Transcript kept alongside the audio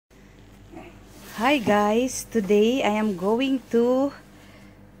Hi guys, today I am going to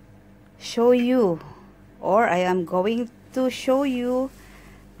show you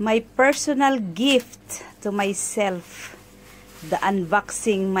my personal gift to myself, the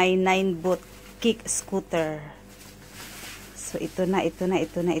unboxing my 9-boot kick scooter. So ito na.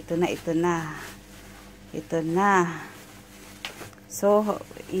 So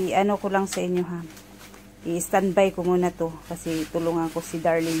i-ano ko lang sa inyo ha. I-standby ko muna to kasi tulungan ko si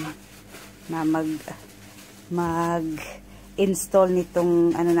Darling na mag-install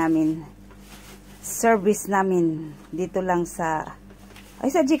nitong ano namin, service namin dito lang sa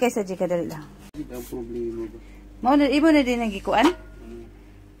sa Gcash dali lang. Ang problema ba? Imo na din nagikuan?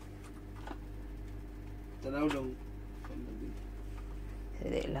 Tanaw lang.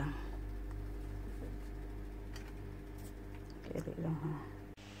 Dali lang. Dali lang ha.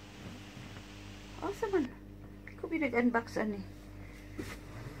 Asa man? Ko pinag-unbox ani.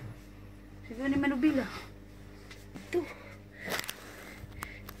 Siguro ni manubila. Ito.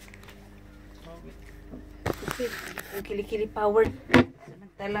 Okay. Ang kilikili powered.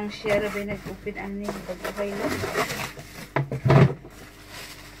 Samantalang siya rabay nag-open ani pag-ukay lang.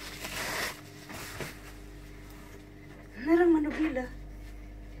 Narang manubila.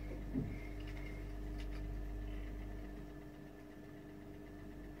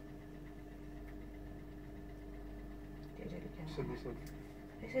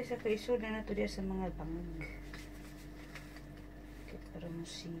 Isa ka isod na nato diya sa mga bangag. Okay, para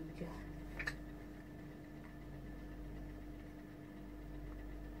musiga.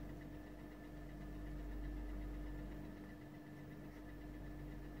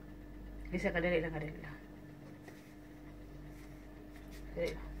 Isa kadali lang. Dali lang.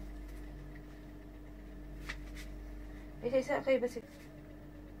 Isa kayo ba si...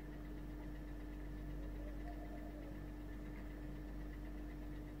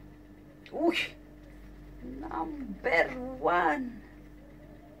 Uy! Number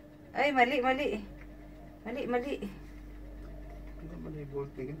 1! Ay, mali. Mali. Ano man ay bolt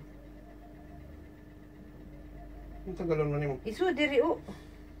na gano'n? Yung tagalon na niyo mo? Isu, diri o.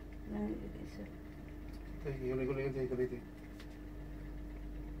 Ay, gulay tayo dito.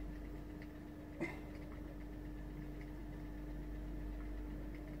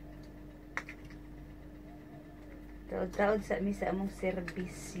 Taod-taod sa misa among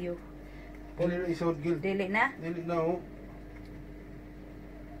serbisyo. Dili na isod gil. Dili na? Dili na o.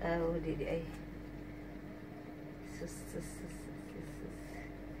 Dili ay. Sus.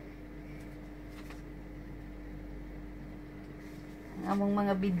 Ang among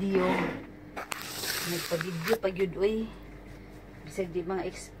mga video. Nagpa-video pag yun, uy. Bisag di mga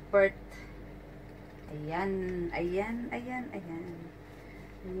expert. Ayan.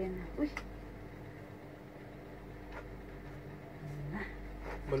 Uy.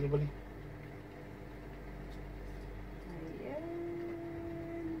 Bali.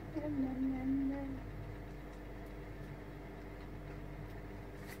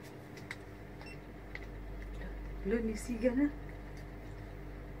 Lunisiga na.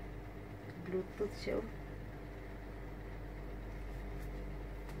 Bluetooth siya.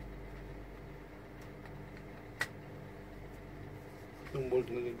 Yung bolt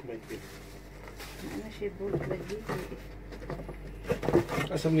na rin kumain. Ano siya bolt lagi?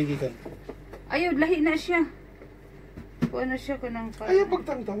 Asam lagi kan? Ayaw, lahi na siya. Kung ano siya, kanang pa. Ayaw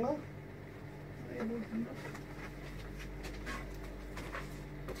pagtangtang ha?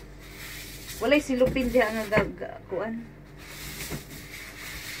 Walay silupin diya nga kuan.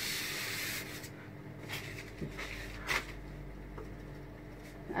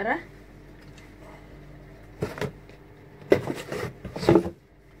 Ara?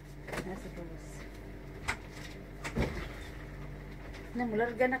 Nasa bawas.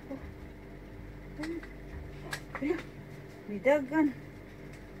 Mulargan ako. Wala. May dagan.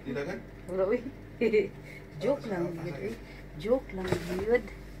 Di dagan? Wala, uy. Joke lang. Joke lang. Yun.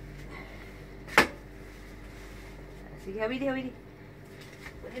 Sige, hawidi.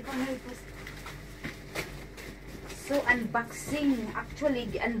 So, unboxing.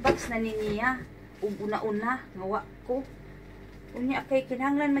 Actually, unbox na niya. Una-una. Ngawa ko. Unya kay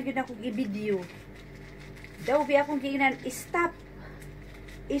kinahanglan magyud ako i-video. Daw bi akong giingnan stop.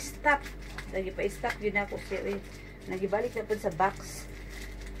 Lagi pa stop yun ako siya. Nagibalik na po sa box.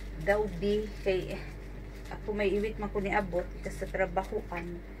 Daw bi kay ako may iwit man ko ni abot kasi sa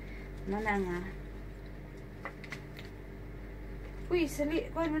trabahoan. Mana nga. Uy, sali.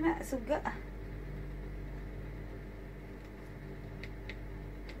 Kuha mo na. Suga.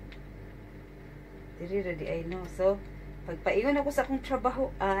 Diri ay no. So, pagpaingon ako sa akong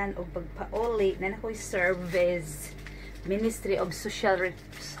trabahoan o pagpauli na ako'y service. Ministry of Social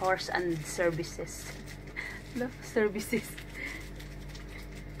Resource and Services. No, services.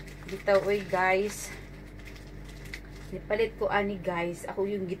 Bitaw, oy guys. Nipalit ko ani guys. Ako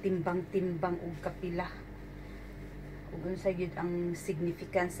yung gitimbang-timbang og kapila. Ug unsa gyud ang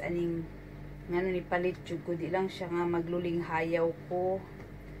significance aning ngano ni palit jud ko, di lang siya nga magluling hayaw ko.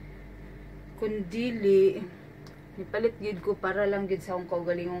 Kundili nipalit gyud ko para lang gyud sa akong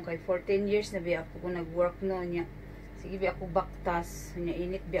kaugalingon kay 14 years na biya ako nag-work no nya. Sige biya ako baktas, nya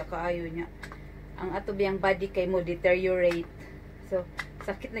init biya kaayo nya. Ang ato biyang body kay mo deteriorate. So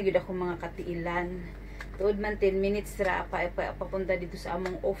sakit na gyud ako mga katiilan. Tuod man 10 minutes ra papunta dito sa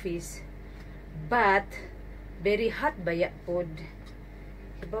among office. But very hot baya pod.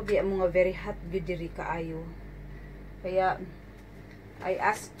 Diba biya mo nga very hot gyud diri kaayo. Kaya I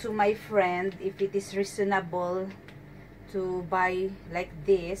asked to my friend if it is reasonable to buy like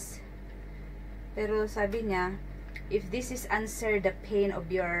this. Pero sabi niya, if this is answer the pain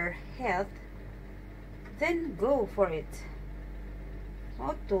of your health, then go for it.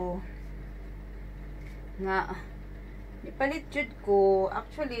 Oto nga nipalit jud ko.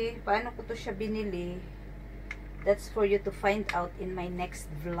 Actually, paano ko to siya binili? That's for you to find out in my next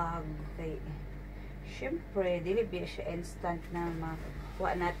vlog. Okay. Syempre, dili biya siya instant na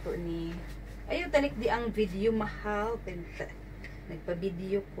makuha nato ni. Ayun talik di ang video mahal.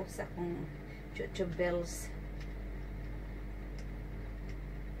 Nagpa-video ko sa akong chuchubels.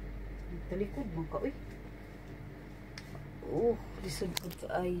 Talikod mo ka, uy. Oh, lisod ko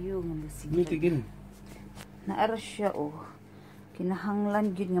kaayo nga masigil. Mitigin. Naara siya, oh.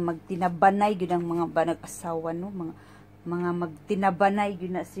 Kinahanglan gyud nga magtinabanay gyud ang mga banag-asawa, no? Mga magtinabanay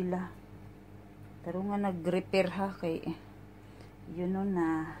gyud na sila. Pero nga nag-repair ha kay yun no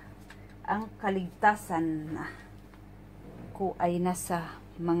na ang kaligtasan ko ay nasa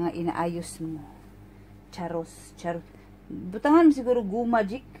mga inaayos mo. Charos. Butangan mo siguro guma,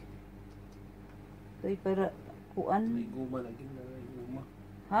 Jik. Uy, para kuan. May guma lagi na guma.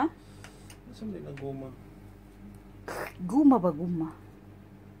 Ha? Nasaan din na guma? Guma ba guma?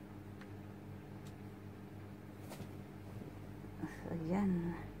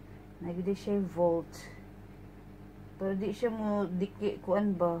 Ayan. Nagdi siya volt. Pero di siya mo diki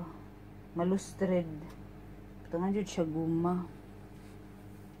kuan ba? Malustred. Tungan jud siya guma.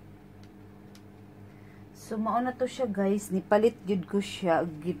 So mao na to siya guys, nipalit gyud ko siya,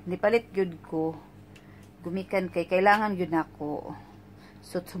 nipalit gyud ko. Gumikan kay kailangan gyud nako.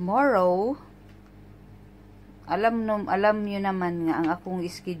 So tomorrow alam niyo naman nga ang akong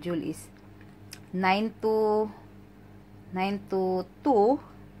schedule is 9 to 2.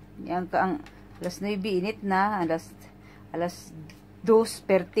 Yang ang alas 9 init na, alas 2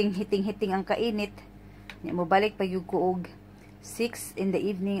 perting hiting ang kainit. Nya mo balik pa gyud ko og 6 in the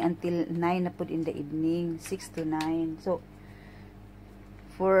evening until 9 na pud in the evening, 6 to 9. So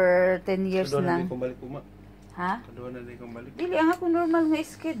for 10 years lang. Ha? Kaduha na din kong balik. Dili ang ako normal nga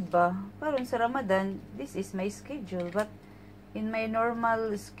schedule ba? Karon sa Ramadan, this is my schedule, but in my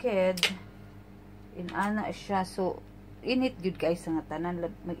normal schedule in ana siya. So init gyud kay sa nga tanan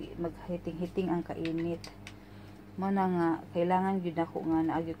maghiting-hiting ang kainit. Mo na nga kailangan gyud nako nga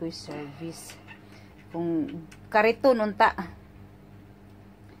naagi ko'y service. Kung kariton unta.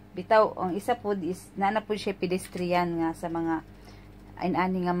 Bitaw ang isa pod is nana pod siya pedestrian nga sa mga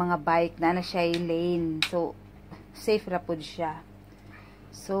ani nga mga bike na siya lane. So safe ra pod siya.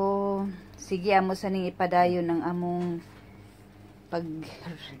 So sige amo sa ning ipadayon ng among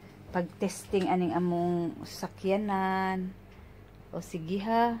pag-testing aning among sakyanan. O sige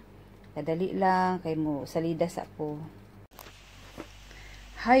ha. Kadali lang kay mo salida sa ako.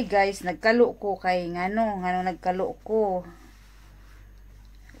 Hi guys, nagkalo ko kay ngano nagkalo ko.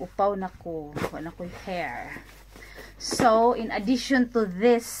 Upaw na ko. Wala ko hair. So, in addition to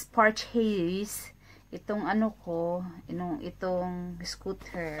this purchase, itong itong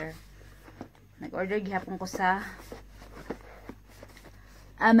scooter, nag-order gihapon ko sa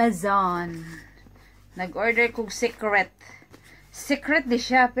Amazon. Nag-order kong secret. Secret di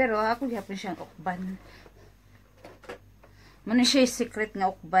siya, pero ako gihapon siyang ukban. Muna siya secret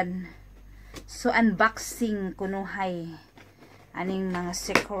nga ukban. So, unboxing kunuhay. Aning mga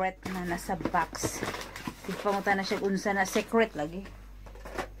secret na nasa box. Ipangutan na siya unsa na secret lagi.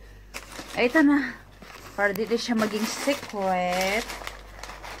 Ay, ito na. Para dito siya maging secret.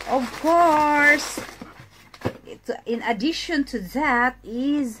 Of course, in addition to that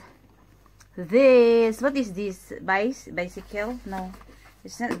is this. What is this? Bicycle? No,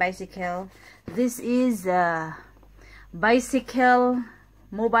 it's not bicycle. This is a bicycle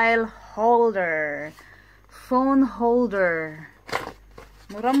mobile holder. Phone holder.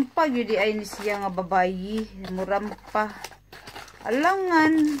 Murampa yun ay ni siya nga babayi. Murampa.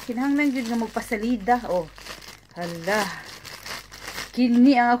 Alangan. Kinahanglan yun nga magpasalida. Oh. Hala.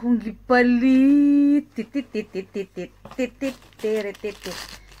 Kini ang akong gipalit. Titit.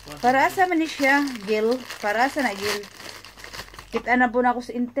 Para asa man ni siya, Gil. Para asa na, Gil. Kita na po na ako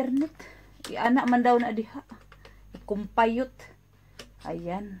sa internet. Iana man daw na diha. Kumpayot.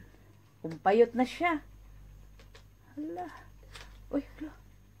 Ayan. Kumpayot na siya. Hala. Uy, hala.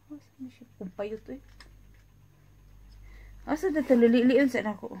 Asa na siya? Kumpayot, uy. Asa na taluliliyon sa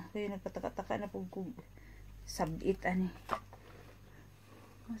ako. Kaya nagpataka-taka na po kung sabit, ani.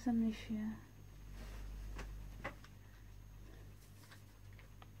 Asa na siya?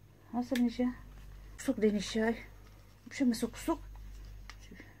 Asa na siya? Suksok din siya. Siya masuksok.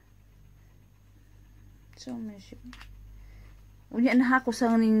 So, man siya. Unya na ako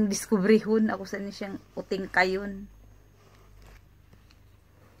sa ning diskubrihon. Ako sa ni siyang uting kayon.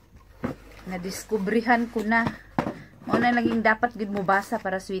 Nadiskubrihan ko na. Mao na laging dapat gid mo basa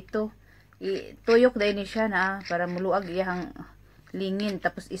para swito. Ituyok dahil ni siya na para muluag iyang lingin.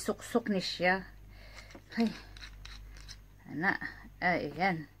 Tapos isuksok ni siya. Ay. Ana. Ay,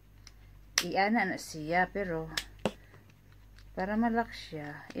 yan. Iana na siya. Pero para malak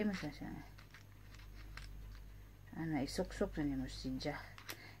siya. Mas siya. Ana, isuksok na niya mo siya.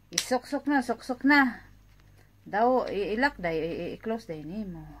 Isuksok na. Suksok na. Daw, ilak dahil. I-close dahil ni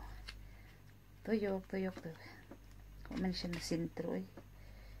mo. Tuyok. Kung man siya na sintro eh.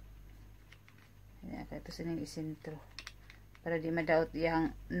 Kaya ito silang isintro. Para di madaot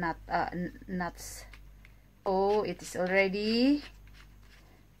yung nuts. Oh, it is already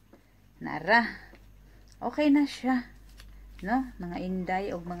nara. Okay na siya. No? Mga inday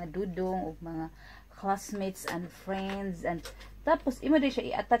o mga dudong o mga classmates and friends. And tapos, imo din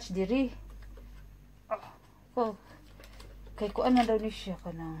siya i-attach diri. Oh. Kay kuan na daw ni siya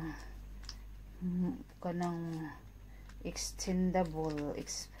kanang extendable.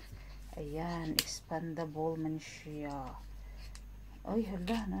 Ayan, expandable man siya. Ay,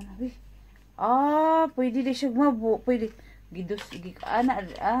 hala, nanawi. Pwede din siya gumabo. Pwede. Gidos, ay,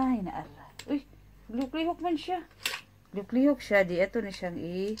 naala. Uy, luklihok man siya. Luklihok siya. Di, ito na siyang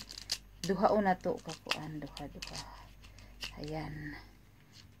duhao na to. Kakuan, duha. Ayan.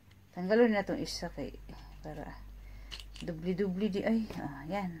 Tanggalon na itong isa kay, para, dubli di, ay,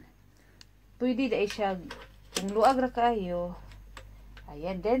 ayan. Pwede dahil siya, kung luag ra kayo,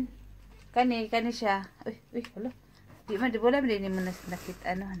 ayan din. Kani siya. Uy, hala. Di wala, hindi mo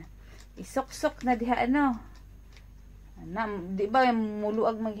nakita, isok-sok na diha, di ba,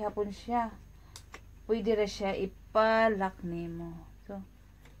 muluag maghapon siya. Pwede ra siya ipalak nimo. So,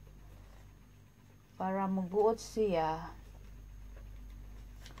 para maguot siya,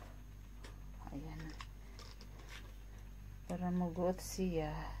 ayan. Para maguot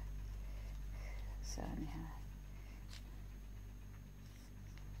siya, saan niya?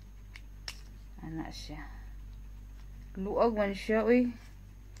 Ana siya. Luag man siya, uy.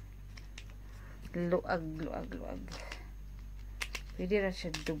 Luag. Pwede ra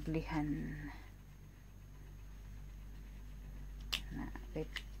siya dublihan. Na,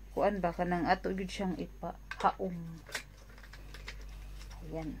 kuan ba ka nang ato gid siyang ipahaom.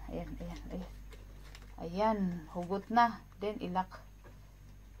 Ayan. Ayan, hugot na. Then ilak.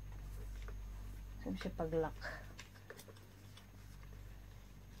 Saan siya paglak?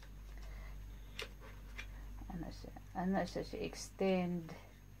 Ano siya extend.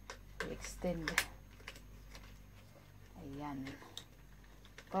 Ayan.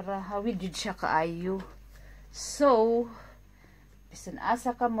 Para hawid jud siya kaayo. So, bisan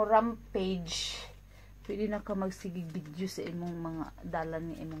asa ka mo rampage, pwede na ka magsigig video sa imong mga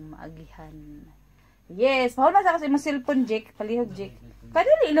dalan ni imong maagihan. Yes, paano na sa kasi imong cellphone, Jake? Palihog, Jake.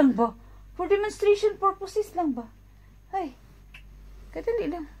 Kadali lang ba? For demonstration purposes lang ba? Ay,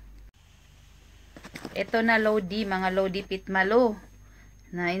 kadali lang. Ito na Lodi, mga Lodi Pitmalo.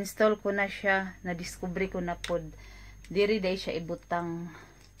 Na-install ko na siya. Na-discover ko na pod. Diri day siya ibutang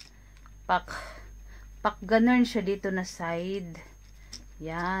pak ganun siya dito na side.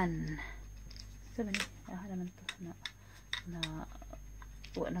 Yan. Sabi ni, naman to.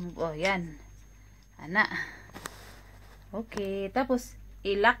 Oh, yan. Ana. Okay. Tapos,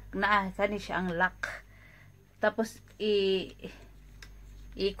 i-lock na. Kani siya ang lock. Tapos,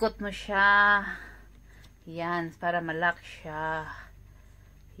 ikot mo siya. Yan, para malak siya.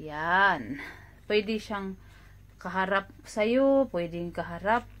 Yan. Pwede siyang kaharap sa'yo. Pwedeng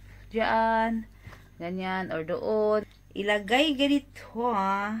kaharap dyan. Ganyan, or doon. Ilagay ganito,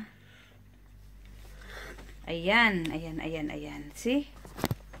 ha. Ayan. See?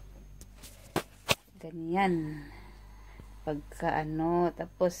 Ganyan. Pagka ano,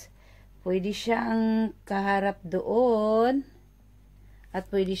 tapos pwede siyang kaharap doon at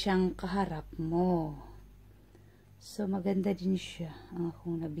pwede siyang kaharap mo. So maganda din siya ang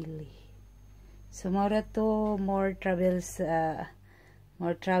akong nabili. So mura to, more travel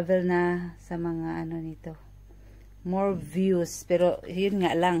na sa mga ano nito. More views, pero yun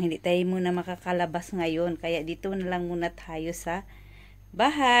nga lang, hindi tayo muna makakalabas ngayon, kaya dito na lang muna tayo sa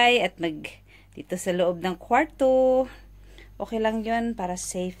bahay at dito sa loob ng kwarto. Okay lang yun para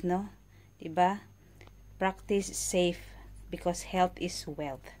safe, no? Diba? Practice safe because health is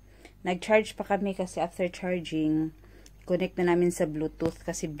wealth. Nag-charge pa kami kasi after charging, connect na namin sa Bluetooth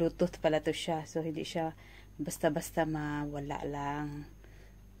kasi Bluetooth pala to siya. So, hindi siya basta-basta mawala lang.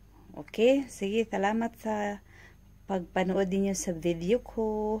 Okay? Sige, salamat sa pagpanood niyo sa video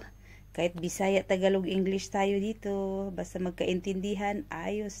ko. Kahit Bisaya, Tagalog, English tayo dito. Basta magkaintindihan,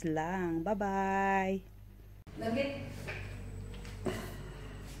 ayos lang. Bye-bye! Lagit!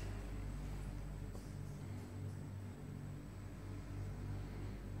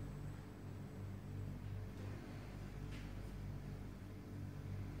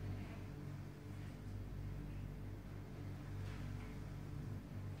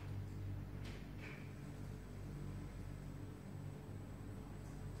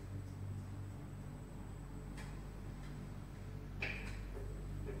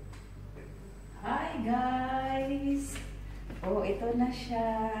 Hi guys! Oh, ito na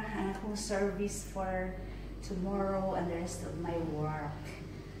siya ang akong service for tomorrow and the rest of my work.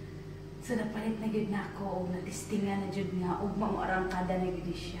 So, napalit na yun na ako o natistingan na yun nga o mamarangkada na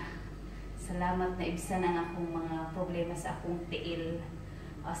yun siya. Salamat na ibsan ang akong mga problema sa akong tiil.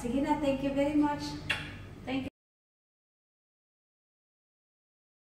 Oh, sige na, thank you very much.